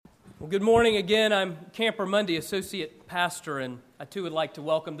Well, good morning again. I'm Camper Mundy, Associate Pastor, and I too would like to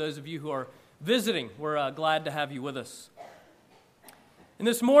welcome those of you who are visiting. We're glad to have you with us. And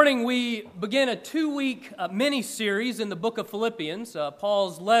this morning we begin a 2-week mini-series in the book of Philippians,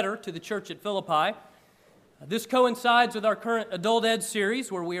 Paul's letter to the church at Philippi. This coincides with our current Adult Ed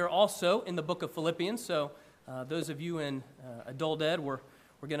series, where we are also in the book of Philippians. So those of you in Adult Ed, we're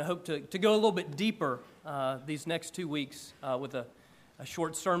going to hope to go a little bit deeper these next 2 weeks with a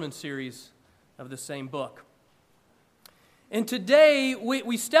short sermon series of the same book. And today,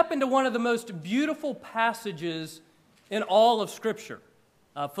 we step into one of the most beautiful passages in all of Scripture,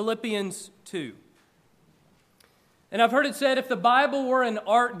 Philippians 2. And I've heard it said, if the Bible were an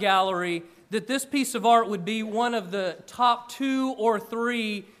art gallery, that this piece of art would be one of the top 2 or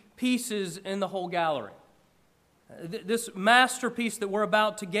 3 pieces in the whole gallery. This masterpiece that we're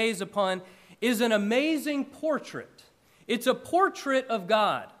about to gaze upon is an amazing portrait. It's a portrait of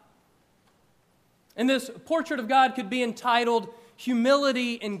God. And this portrait of God could be entitled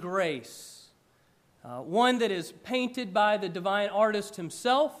Humility and Grace. One that is painted by the divine artist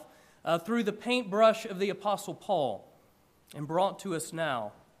himself through the paintbrush of the Apostle Paul and brought to us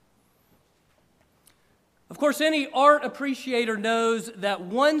now. Of course, any art appreciator knows that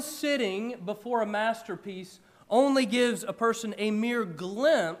one sitting before a masterpiece only gives a person a mere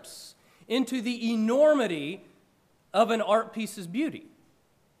glimpse into the enormity of an art piece's beauty.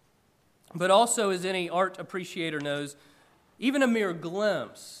 But also, as any art appreciator knows, even a mere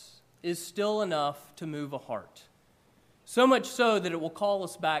glimpse is still enough to move a heart. So much so that it will call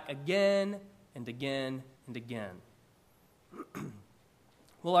us back again and again and again.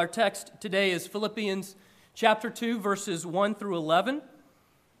 Well, our text today is Philippians chapter 2, verses 1 through 11.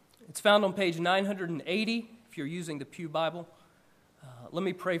 It's found on page 980 if you're using the Pew Bible. Let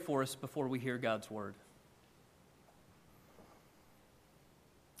me pray for us before we hear God's word.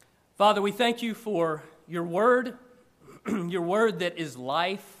 Father, we thank you for your word that is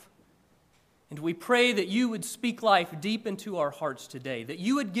life. And we pray that you would speak life deep into our hearts today, that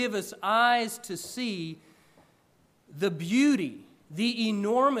you would give us eyes to see the beauty, the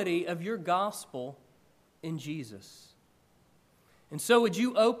enormity of your gospel in Jesus. And so would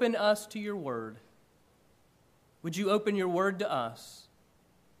you open us to your word? Would you open your word to us?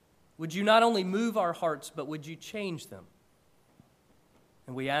 Would you not only move our hearts, but would you change them?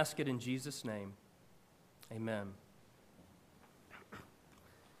 And we ask it in Jesus' name. Amen.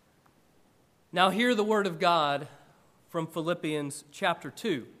 Now hear the word of God from Philippians chapter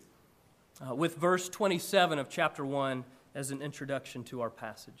 2, with verse 27 of chapter 1 as an introduction to our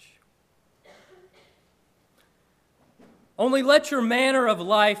passage. Only let your manner of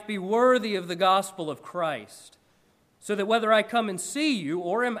life be worthy of the gospel of Christ, so that whether I come and see you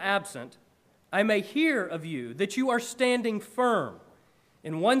or am absent, I may hear of you that you are standing firm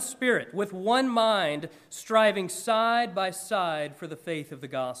in one spirit, with one mind, striving side by side for the faith of the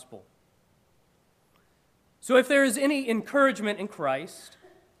gospel. So if there is any encouragement in Christ,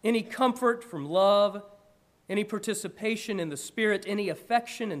 any comfort from love, any participation in the Spirit, any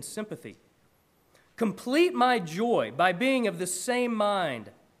affection and sympathy, complete my joy by being of the same mind,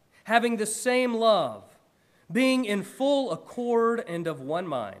 having the same love, being in full accord and of one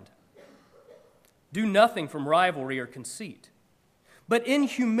mind. Do nothing from rivalry or conceit, but in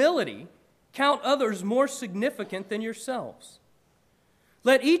humility, count others more significant than yourselves.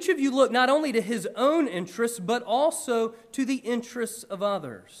 Let each of you look not only to his own interests, but also to the interests of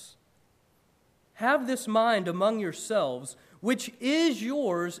others. Have this mind among yourselves, which is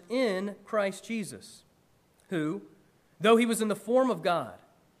yours in Christ Jesus, who, though he was in the form of God,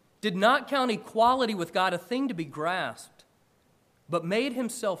 did not count equality with God a thing to be grasped, but made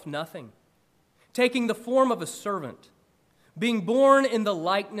himself nothing, taking the form of a servant, being born in the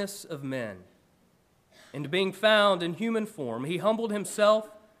likeness of men, and being found in human form, he humbled himself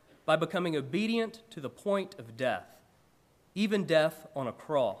by becoming obedient to the point of death, even death on a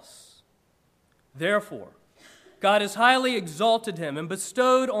cross. Therefore, God has highly exalted him and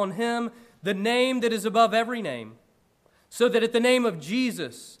bestowed on him the name that is above every name, so that at the name of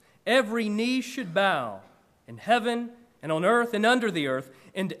Jesus every knee should bow in heaven and on earth and under the earth,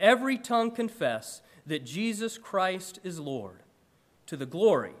 and every tongue confess that Jesus Christ is Lord, to the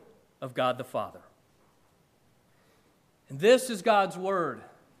glory of God the Father. And this is God's word,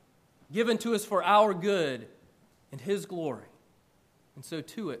 given to us for our good and his glory. And so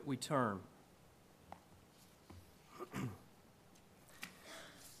to it we turn.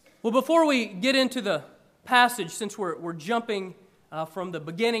 Well, before we get into the passage, since we're jumping from the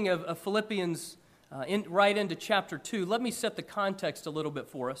beginning of Philippians right into chapter 2, let me set the context a little bit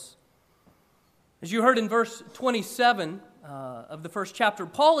for us. As you heard in verse 27, of the first chapter,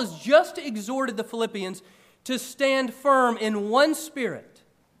 Paul has just exhorted the Philippians to stand firm in one spirit,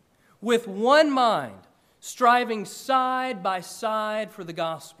 with one mind, striving side by side for the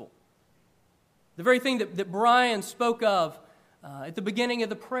gospel. The very thing that Brian spoke of at the beginning of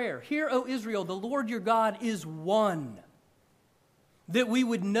the prayer. Hear, O Israel, the Lord your God is one. That we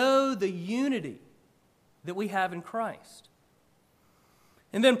would know the unity that we have in Christ.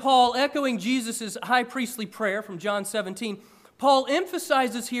 And then Paul, echoing Jesus' high priestly prayer from John 17, Paul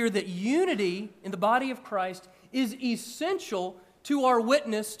emphasizes here that unity in the body of Christ is essential to our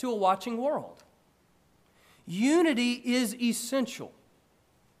witness to a watching world. Unity is essential.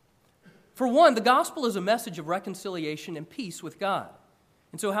 For one, the gospel is a message of reconciliation and peace with God.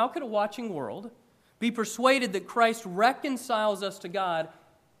 And so how could a watching world be persuaded that Christ reconciles us to God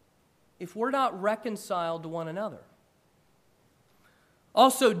if we're not reconciled to one another?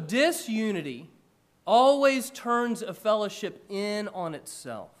 Also, disunity always turns a fellowship in on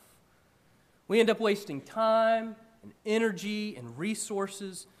itself. We end up wasting time and energy and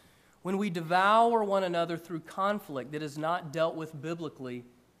resources when we devour one another through conflict that is not dealt with biblically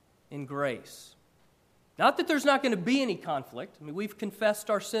in grace. Not that there's not going to be any conflict. I mean, we've confessed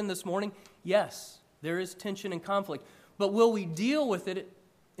our sin this morning. Yes, there is tension and conflict. But will we deal with it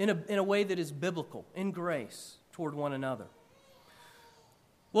in a way that is biblical, in grace, toward one another?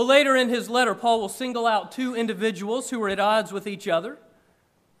 Well, later in his letter, Paul will single out two individuals who are at odds with each other.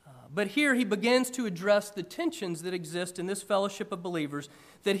 But here he begins to address the tensions that exist in this fellowship of believers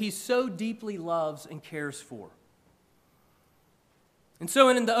that he so deeply loves and cares for. And so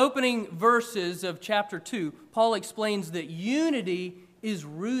in the opening verses of chapter 2, Paul explains that unity is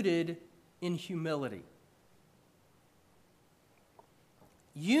rooted in humility.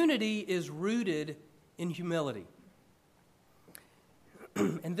 Unity is rooted in humility.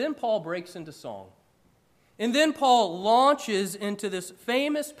 And then Paul breaks into song. And then Paul launches into this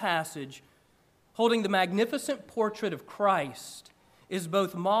famous passage holding the magnificent portrait of Christ as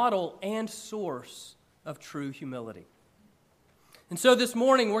both model and source of true humility. And so this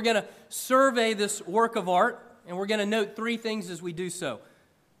morning we're going to survey this work of art, and we're going to note three things as we do so: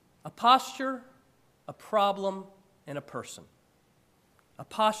 a posture, a problem, and a person. A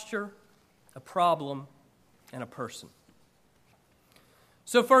posture, a problem, and a person.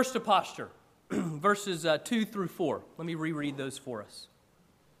 So first, a posture. Verses 2 through 4. Let me reread those for us.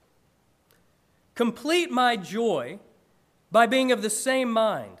 Complete my joy by being of the same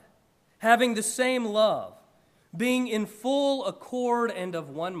mind, having the same love, being in full accord and of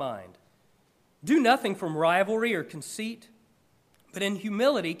one mind. Do nothing from rivalry or conceit, but in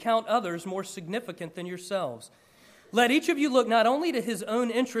humility count others more significant than yourselves. Let each of you look not only to his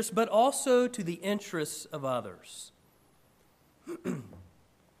own interests, but also to the interests of others.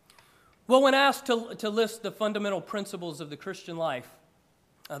 Well, when asked to list the fundamental principles of the Christian life,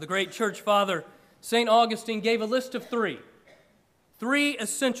 the great church father, St. Augustine, gave a list of three. Three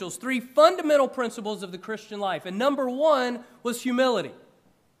essentials, three fundamental principles of the Christian life. And number one was humility.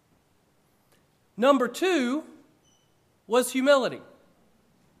 Number two was humility.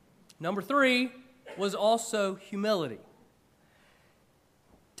 Number three was also humility.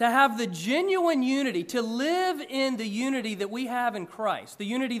 To have the genuine unity, to live in the unity that we have in Christ, the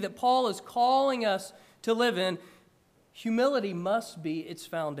unity that Paul is calling us to live in, humility must be its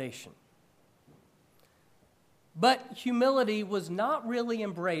foundation. But humility was not really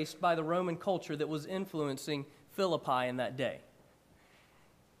embraced by the Roman culture that was influencing Philippi in that day.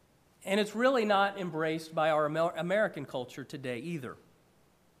 And it's really not embraced by our American culture today either.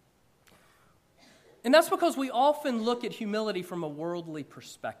 And that's because we often look at humility from a worldly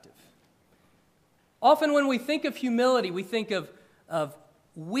perspective. Often when we think of humility, we think of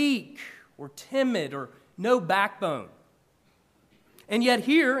weak or timid or no backbone. And yet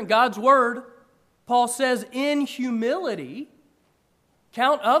here in God's Word, Paul says, in humility,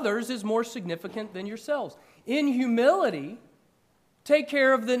 count others as more significant than yourselves. In humility, take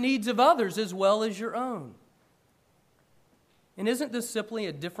care of the needs of others as well as your own. And isn't this simply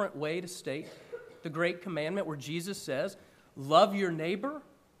a different way to state the great commandment where Jesus says, love your neighbor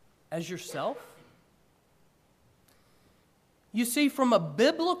as yourself? You see, from a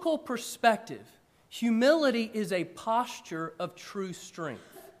biblical perspective, humility is a posture of true strength.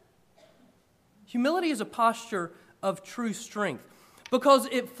 Humility is a posture of true strength because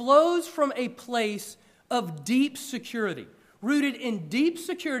it flows from a place of deep security, rooted in deep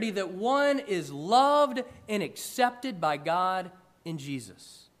security that one is loved and accepted by God in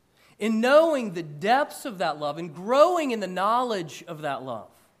Jesus. In knowing the depths of that love and growing in the knowledge of that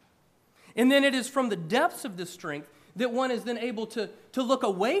love. And then it is from the depths of this strength that one is then able to look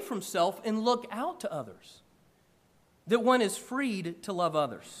away from self and look out to others. that one is freed to love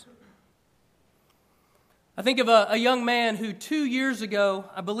others. I think of a young man who 2 years ago,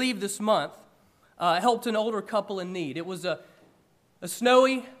 I believe this month, helped an older couple in need. It was a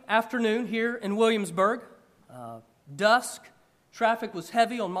snowy afternoon here in Williamsburg, dusk. Traffic was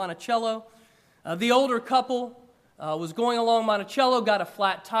heavy on Monticello. The older couple was going along Monticello, got a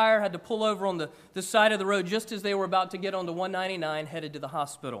flat tire, had to pull over on the side of the road just as they were about to get onto 199, headed to the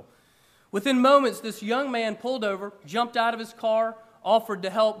hospital. Within moments, this young man pulled over, jumped out of his car, offered to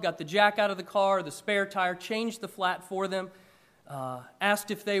help, got the jack out of the car, the spare tire, changed the flat for them,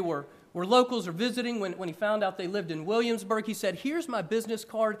 asked if they were locals or visiting. When he found out they lived in Williamsburg, he said, "Here's my business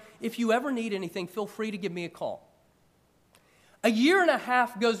card. If you ever need anything, feel free to give me a call." A year and a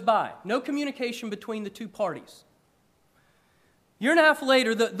half goes by, no communication between the two parties. A year and a half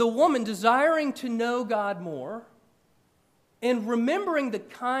later, the woman, desiring to know God more and remembering the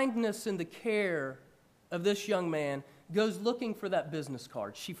kindness and the care of this young man, goes looking for that business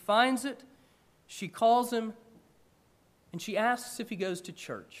card. She finds it, she calls him, and she asks if he goes to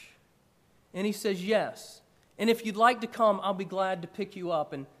church. And he says yes. And if you'd like to come, I'll be glad to pick you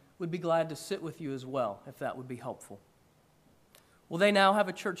up and would be glad to sit with you as well, if that would be helpful. Well, they now have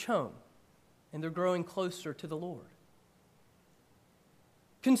a church home, and they're growing closer to the Lord.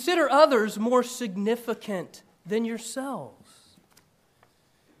 Consider others more significant than yourselves.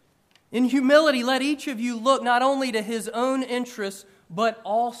 In humility, let each of you look not only to his own interests, but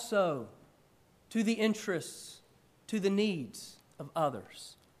also to the interests, to the needs of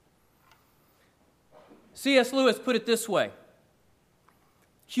others. C.S. Lewis put it this way: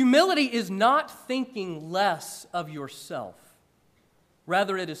 humility is not thinking less of yourself.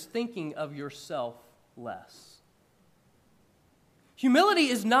 Rather, it is thinking of yourself less. Humility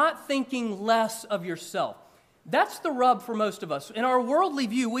is not thinking less of yourself. That's the rub for most of us. In our worldly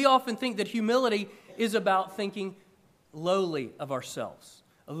view, we often think that humility is about thinking lowly of ourselves.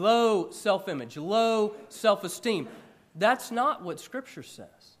 Low self-image, low self-esteem. That's not what Scripture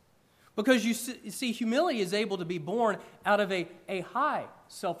says. Because you see, humility is able to be born out of a high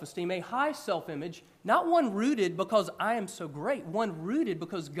self-esteem, a high self-image, not one rooted because I am so great, one rooted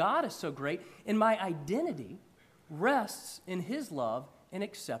because God is so great, and my identity rests in His love and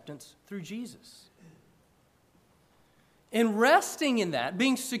acceptance through Jesus. And resting in that,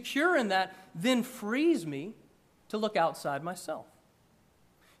 being secure in that, then frees me to look outside myself.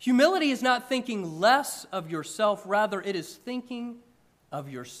 Humility is not thinking less of yourself, rather it is thinking of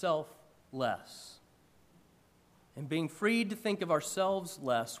yourself less. And being freed to think of ourselves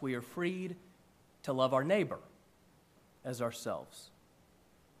less, we are freed to love our neighbor as ourselves.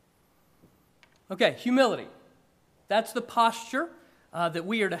 Okay, humility. That's the posture that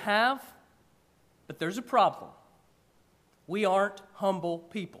we are to have, but there's a problem. We aren't humble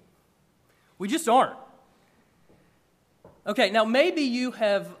people. We just aren't. Okay, now maybe you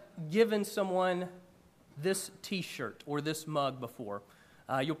have given someone this t-shirt or this mug before.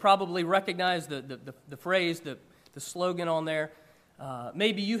 You'll probably recognize the phrase, the slogan on there.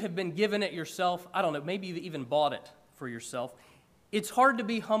 Maybe you have been given it yourself. I don't know, maybe you've even bought it for yourself. It's hard to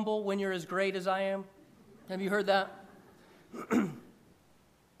be humble when you're as great as I am. Have you heard that?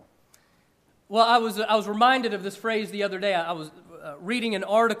 Well, I was reminded of this phrase the other day. I was reading an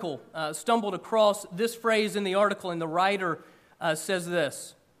article, stumbled across this phrase in the article, and the writer says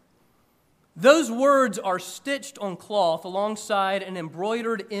this: "Those words are stitched on cloth alongside an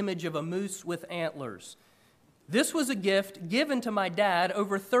embroidered image of a moose with antlers. This was a gift given to my dad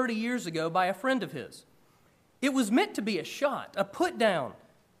over 30 years ago by a friend of his. It was meant to be a shot, a put down,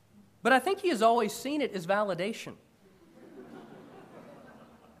 but I think he has always seen it as validation.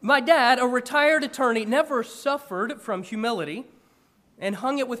 My dad, a retired attorney, never suffered from humility and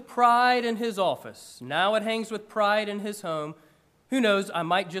hung it with pride in his office. Now it hangs with pride in his home. Who knows, I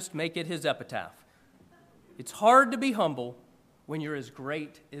might just make it his epitaph. It's hard to be humble when you're as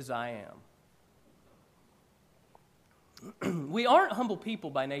great as I am." We aren't humble people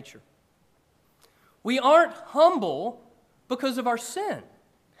by nature. We aren't humble because of our sin.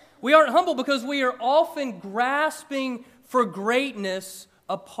 We aren't humble because we are often grasping for greatness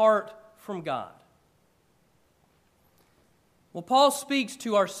apart from God. Well, Paul speaks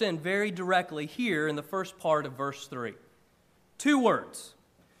to our sin very directly here in the first part of verse 3. 2 words: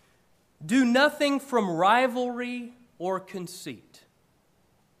 do nothing from rivalry or conceit.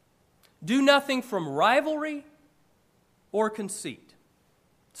 Do nothing from rivalry or conceit.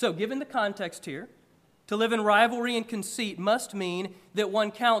 So, given the context here, to live in rivalry and conceit must mean that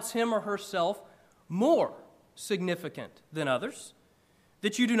one counts him or herself more significant than others,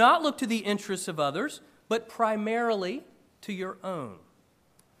 that you do not look to the interests of others, but primarily to your own.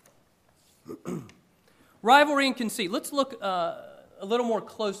 Rivalry and conceit. Let's look a little more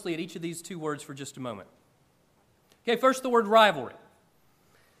closely at each of these two words for just a moment. Okay, first the word rivalry.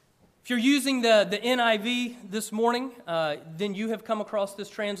 If you're using the NIV this morning, then you have come across this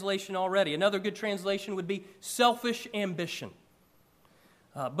translation already. Another good translation would be selfish ambition.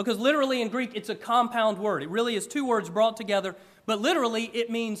 Because literally in Greek, it's a compound word. It really is two words brought together, but literally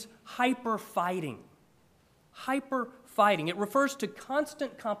it means hyper-fighting. Hyper-fighting. It refers to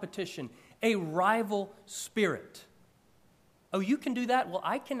constant competition, a rival spirit. Oh, you can do that? Well,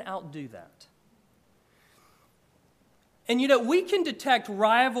 I can outdo that. And we can detect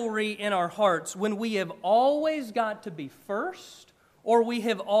rivalry in our hearts when we have always got to be first or we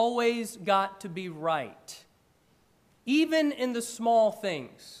have always got to be right. Even in the small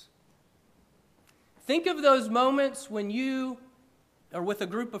things. Think of those moments when you are with a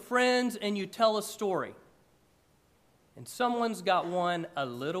group of friends and you tell a story and someone's got one a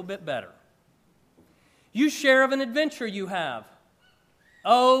little bit better. You share of an adventure you have.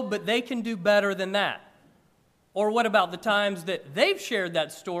 Oh, but they can do better than that. Or what about the times that they've shared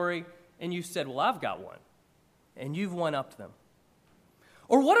that story and you said, well, I've got one, and you've one-upped them?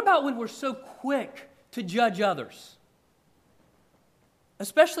 Or what about when we're so quick to judge others,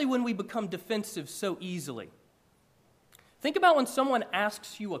 especially when we become defensive so easily? Think about when someone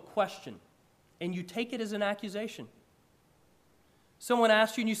asks you a question and you take it as an accusation. Someone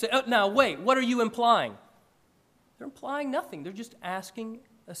asks you and you say, oh, now wait, what are you implying? They're implying nothing. They're just asking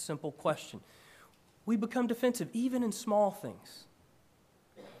a simple question. We become defensive, even in small things.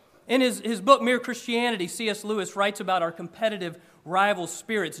 In his book, Mere Christianity, C.S. Lewis writes about our competitive rival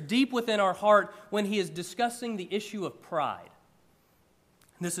spirits deep within our heart when he is discussing the issue of pride.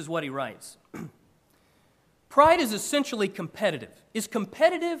 This is what he writes. Pride is essentially competitive, is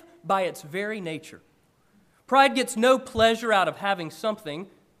competitive by its very nature. Pride gets no pleasure out of having something,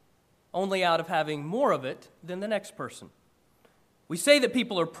 only out of having more of it than the next person. We say that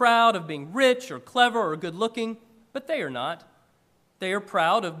people are proud of being rich or clever or good-looking, but they are not. They are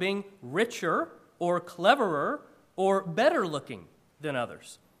proud of being richer or cleverer or better-looking than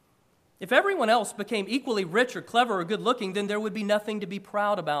others. If everyone else became equally rich or clever or good-looking, then there would be nothing to be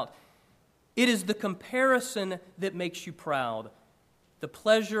proud about. It is the comparison that makes you proud, the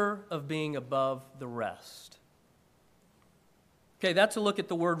pleasure of being above the rest. Okay, that's a look at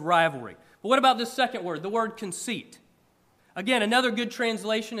the word rivalry. But what about this second word, the word conceit? Again, another good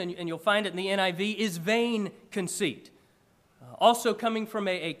translation, and you'll find it in the NIV, is vain conceit. Also coming from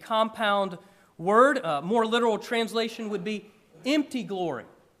a compound word, more literal translation would be empty glory.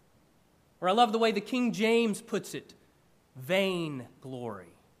 Or I love the way the King James puts it, vain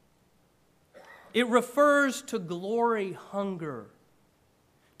glory. It refers to glory hunger,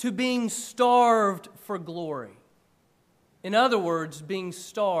 to being starved for glory. In other words, being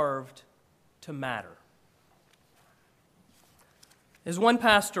starved to matter. As one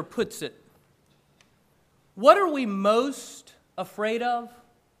pastor puts it, what are we most afraid of?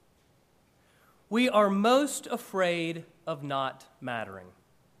 We are most afraid of not mattering,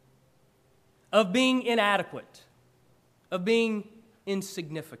 of being inadequate, of being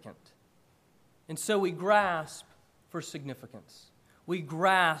insignificant. And so we grasp for significance. We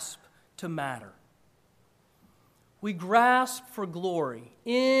grasp to matter. We grasp for glory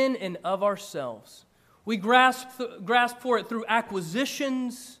in and of ourselves. We grasp for it through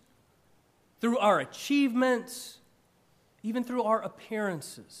acquisitions, through our achievements, even through our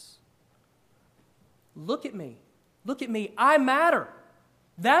appearances. Look at me. Look at me. I matter.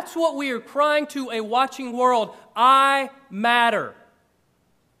 That's what we are crying to a watching world. I matter.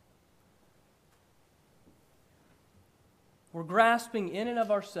 We're grasping in and of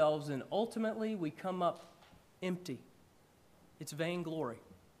ourselves, and ultimately we come up empty. It's vainglory.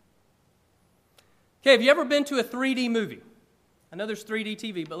 Okay, have you ever been to a 3D movie? I know there's 3D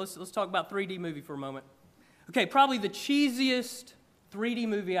TV, but let's talk about 3D movie for a moment. Okay, probably the cheesiest 3D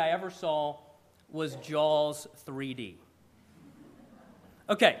movie I ever saw was Jaws 3D.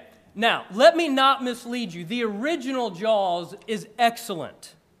 Okay, now, let me not mislead you. The original Jaws is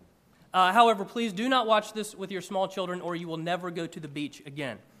excellent. However, please do not watch this with your small children or you will never go to the beach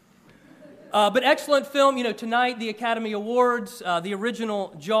again. But excellent film. Tonight, the Academy Awards, the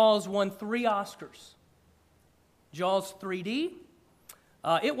original Jaws won 3 Oscars. Jaws 3D,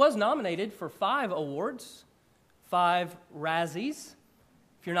 it was nominated for 5 awards, 5 Razzies.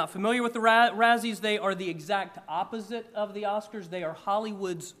 If you're not familiar with the Razzies, they are the exact opposite of the Oscars. They are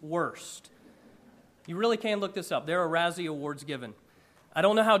Hollywood's worst. You really can look this up. There are Razzie Awards given. I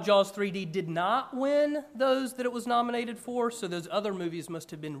don't know how Jaws 3D did not win those that it was nominated for, so those other movies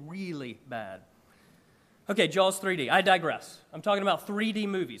must have been really bad. Okay, Jaws 3D. I digress. I'm talking about 3D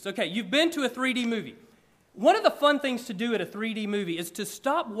movies. Okay, you've been to a 3D movie. One of the fun things to do at a 3D movie is to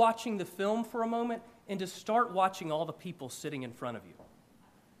stop watching the film for a moment and to start watching all the people sitting in front of you,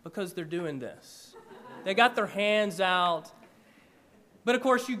 because they're doing this. They got their hands out. But of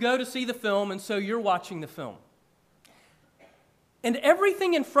course, you go to see the film, and so you're watching the film. And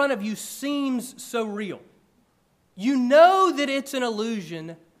everything in front of you seems so real. You know that it's an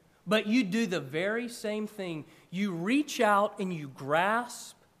illusion, but you do the very same thing. You reach out and you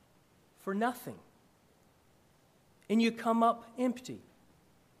grasp for nothing. And you come up empty.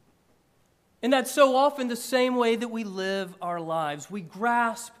 And that's so often the same way that we live our lives. We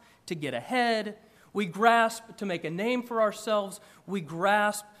grasp to get ahead. We grasp to make a name for ourselves. We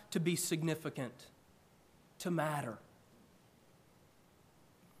grasp to be significant, to matter.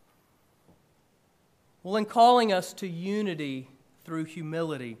 Well, in calling us to unity through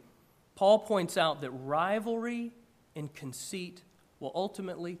humility, Paul points out that rivalry and conceit will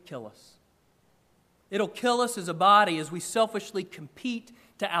ultimately kill us. It'll kill us as a body as we selfishly compete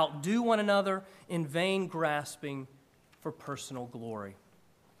to outdo one another in vain grasping for personal glory.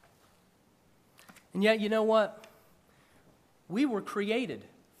 And yet, you know what? We were created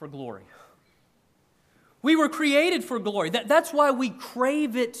for glory. We were created for glory. That's why we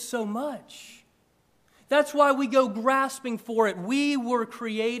crave it so much. That's why we go grasping for it. We were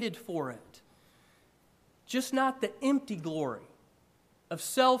created for it. Just not the empty glory of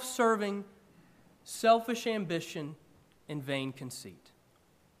self-serving, selfish ambition, and vain conceit.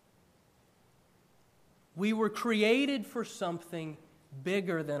 We were created for something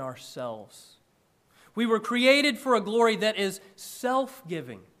bigger than ourselves. We were created for a glory that is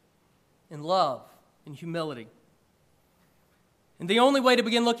self-giving in love and humility. And the only way to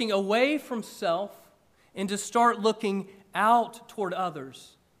begin looking away from self and to start looking out toward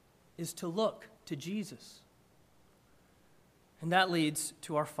others is to look to Jesus. And that leads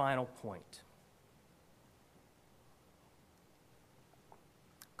to our final point.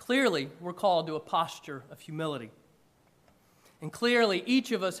 Clearly, we're called to a posture of humility. And clearly,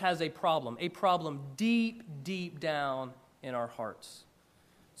 each of us has a problem deep, deep down in our hearts.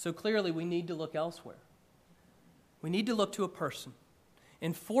 So clearly, we need to look elsewhere. We need to look to a person.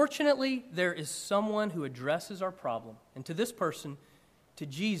 And fortunately, there is someone who addresses our problem. And to this person, to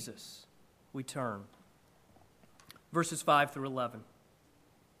Jesus, we turn. Verses 5 through 11.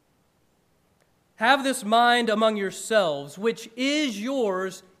 Have this mind among yourselves, which is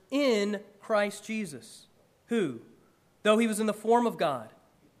yours in Christ Jesus, who, though he was in the form of God,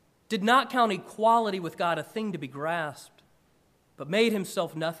 did not count equality with God a thing to be grasped, but made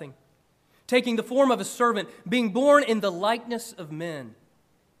himself nothing, taking the form of a servant, being born in the likeness of men.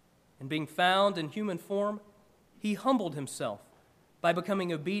 And being found in human form, he humbled himself by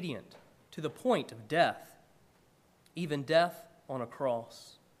becoming obedient to the point of death, even death on a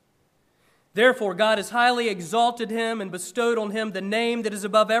cross. Therefore, God has highly exalted him and bestowed on him the name that is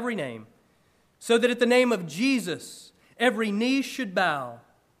above every name, so that at the name of Jesus, every knee should bow,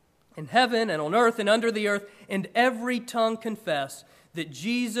 in heaven and on earth and under the earth, and every tongue confess that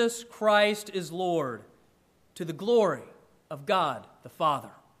Jesus Christ is Lord, to the glory of God the Father.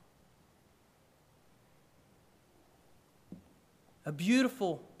 A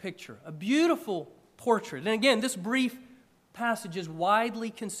beautiful picture, a beautiful portrait. And again, this brief passage is widely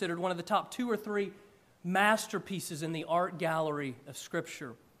considered one of the top 2 or 3 masterpieces in the art gallery of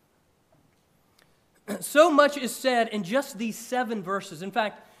Scripture. So much is said in just these 7 verses. In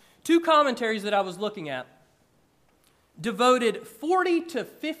fact, 2 commentaries that I was looking at devoted 40 to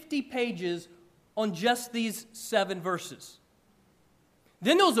 50 pages on just these 7 verses.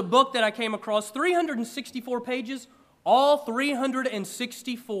 Then there was a book that I came across, 364 pages, all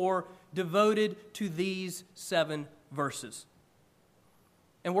 364 devoted to these 7 verses.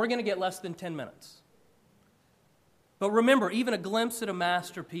 And we're going to get less than 10 minutes. But remember, even a glimpse at a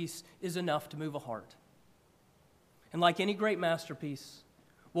masterpiece is enough to move a heart. And like any great masterpiece,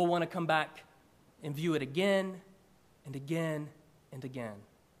 we'll want to come back and view it again and again and again.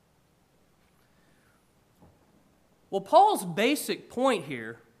 Well, Paul's basic point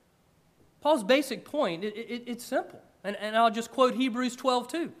here, it's simple. And I'll just quote Hebrews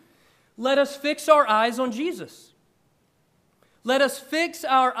 12:2. Let us fix our eyes on Jesus. Let us fix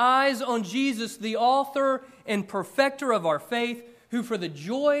our eyes on Jesus, the author and perfecter of our faith, who for the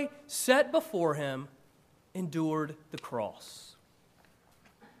joy set before him endured the cross.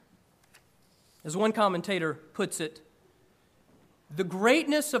 As one commentator puts it, the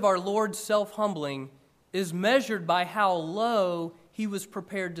greatness of our Lord's self-humbling is measured by how low he was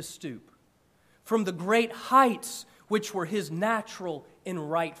prepared to stoop from the great heights which were his natural and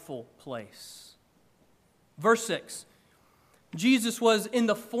rightful place. Verse 6, Jesus was in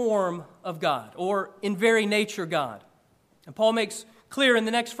the form of God, or in very nature God. And Paul makes clear in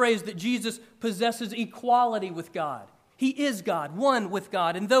the next phrase that Jesus possesses equality with God. He is God, one with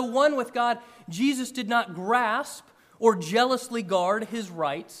God. And though one with God, Jesus did not grasp or jealously guard his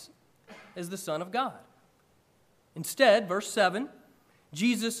rights as the Son of God. Instead, verse 7,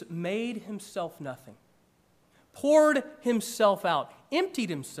 Jesus made himself nothing, poured himself out, emptied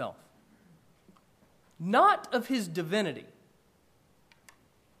himself, not of his divinity,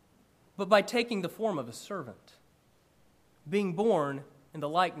 but by taking the form of a servant, being born in the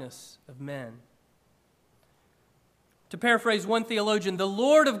likeness of men. To paraphrase one theologian, the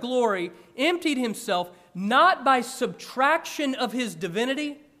Lord of glory emptied himself not by subtraction of his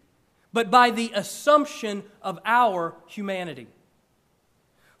divinity, but by the assumption of our humanity.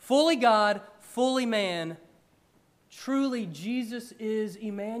 Fully God, fully man, truly Jesus is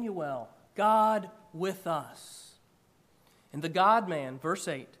Emmanuel, God with us. And the God-man, verse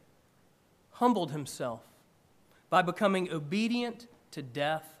 8, humbled himself by becoming obedient to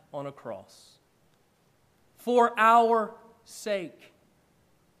death on a cross. For our sake,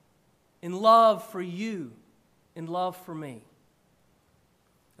 in love for you, in love for me.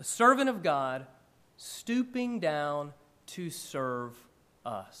 A servant of God stooping down to serve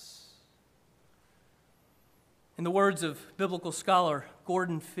us. In the words of biblical scholar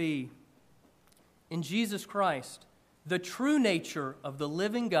Gordon Fee, in Jesus Christ, the true nature of the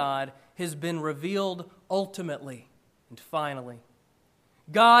living God has been revealed ultimately and finally.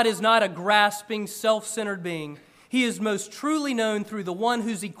 God is not a grasping, self-centered being. He is most truly known through the one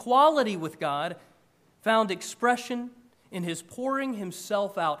whose equality with God found expression in his pouring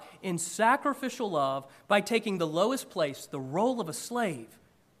himself out in sacrificial love by taking the lowest place, the role of a slave,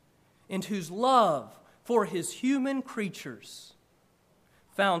 and whose love for his human creatures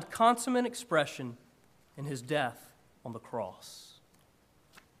found consummate expression in his death on the cross.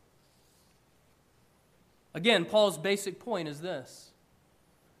 Again, Paul's basic point is this.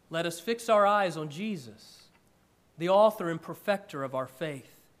 Let us fix our eyes on Jesus, the author and perfecter of our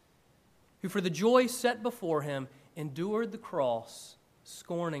faith, who for the joy set before him endured the cross,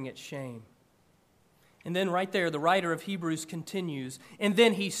 scorning its shame. And then right there, the writer of Hebrews continues, and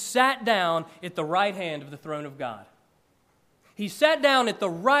then he sat down at the right hand of the throne of God. He sat down at the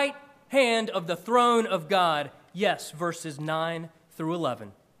right hand of the throne of God. Yes, verses 9 through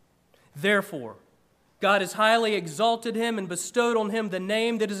 11. Therefore, God has highly exalted him and bestowed on him the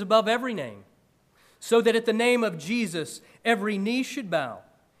name that is above every name, so that at the name of Jesus every knee should bow,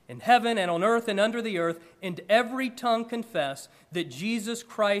 in heaven and on earth and under the earth, and every tongue confess that Jesus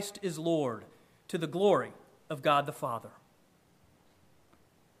Christ is Lord, to the glory of God the Father.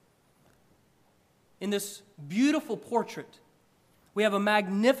 In this beautiful portrait, we have a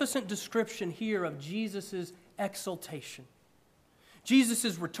magnificent description here of Jesus' exaltation. Jesus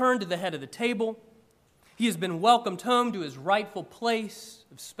is returned to the head of the table. He has been welcomed home to his rightful place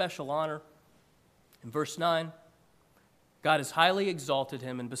of special honor. In verse 9, God has highly exalted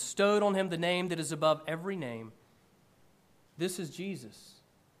him and bestowed on him the name that is above every name. This is Jesus,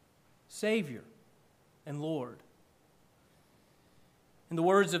 Savior and Lord. In the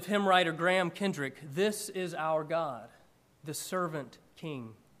words of hymn writer Graham Kendrick, this is our God, the servant king.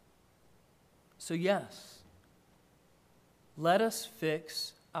 So yes, let us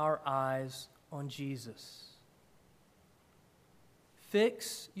fix our eyes on Jesus.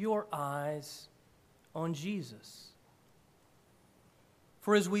 Fix your eyes on Jesus.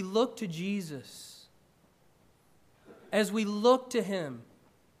 For as we look to Jesus, as we look to him,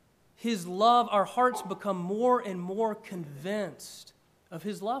 his love, our hearts become more and more convinced of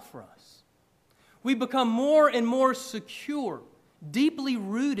his love for us. We become more and more secure, deeply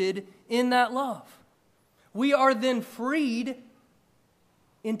rooted in that love. We are then freed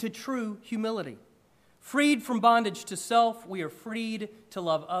into true humility. Freed from bondage to self, we are freed to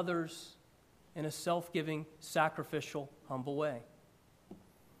love others in a self-giving, sacrificial, humble way.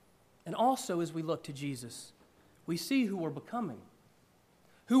 And also, as we look to Jesus, we see who we're becoming,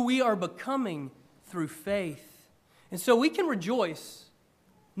 who we are becoming through faith. And so we can rejoice,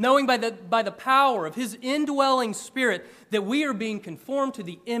 knowing by the power of his indwelling Spirit that we are being conformed to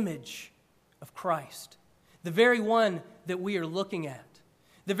the image of Christ, the very one that we are looking at,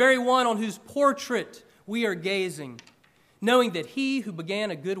 the very one on whose portrait we are gazing, knowing that he who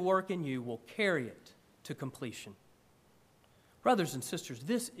began a good work in you will carry it to completion. Brothers and sisters,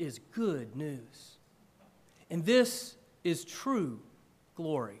 this is good news. And this is true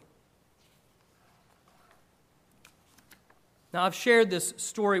glory. Now, I've shared this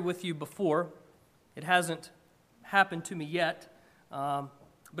story with you before. It hasn't happened to me yet. But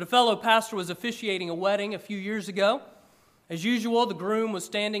a fellow pastor was officiating a wedding a few years ago. As usual, the groom was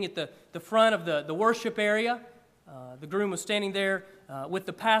standing at the front of the worship area. The groom was standing there with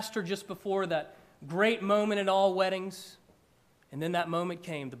the pastor just before that great moment in all weddings. And then that moment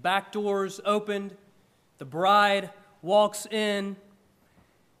came. The back doors opened. The bride walks in.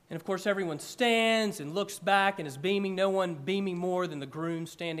 And of course, everyone stands and looks back and is beaming. No one beaming more than the groom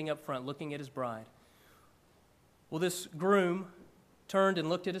standing up front looking at his bride. Well, this groom turned and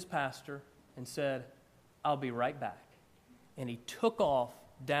looked at his pastor and said, "I'll be right back." And he took off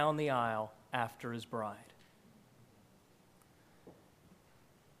down the aisle after his bride.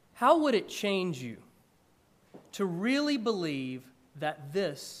 How would it change you to really believe that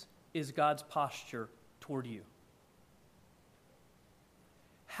this is God's posture toward you?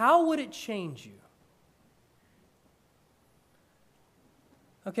 How would it change you?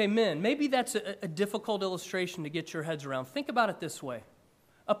 Okay, men, maybe that's a difficult illustration to get your heads around. Think about it this way.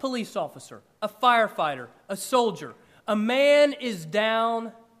 A police officer, a firefighter, a soldier. A man is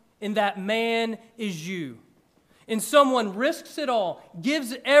down, and that man is you. And someone risks it all,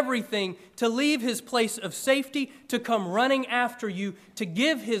 gives everything to leave his place of safety, to come running after you, to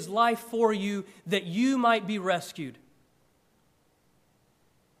give his life for you, that you might be rescued.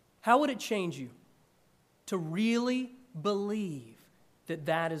 How would it change you to really believe that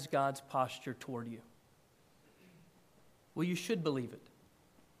that is God's posture toward you? Well, you should believe it,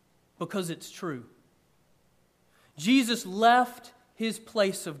 because it's true. Jesus left his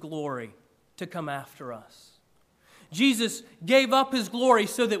place of glory to come after us. Jesus gave up his glory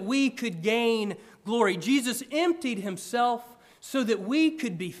so that we could gain glory. Jesus emptied himself so that we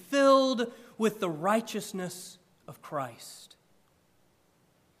could be filled with the righteousness of Christ.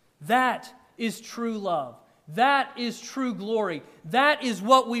 That is true love. That is true glory. That is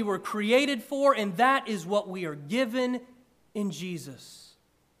what we were created for, and that is what we are given in Jesus.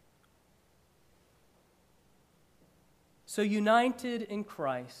 So united in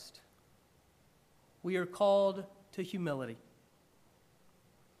Christ, we are called to humility.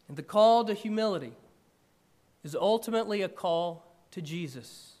 And the call to humility is ultimately a call to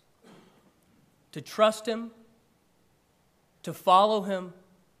Jesus. To trust him, to follow him,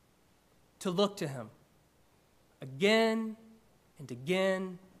 to look to him again and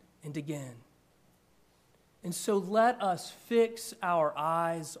again and again. And so let us fix our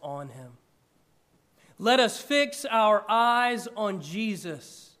eyes on him. Let us fix our eyes on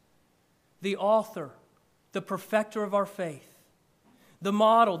Jesus, the author, the perfecter of our faith, the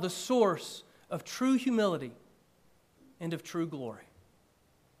model, the source of true humility and of true glory.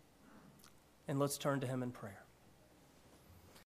 And let's turn to him in prayer.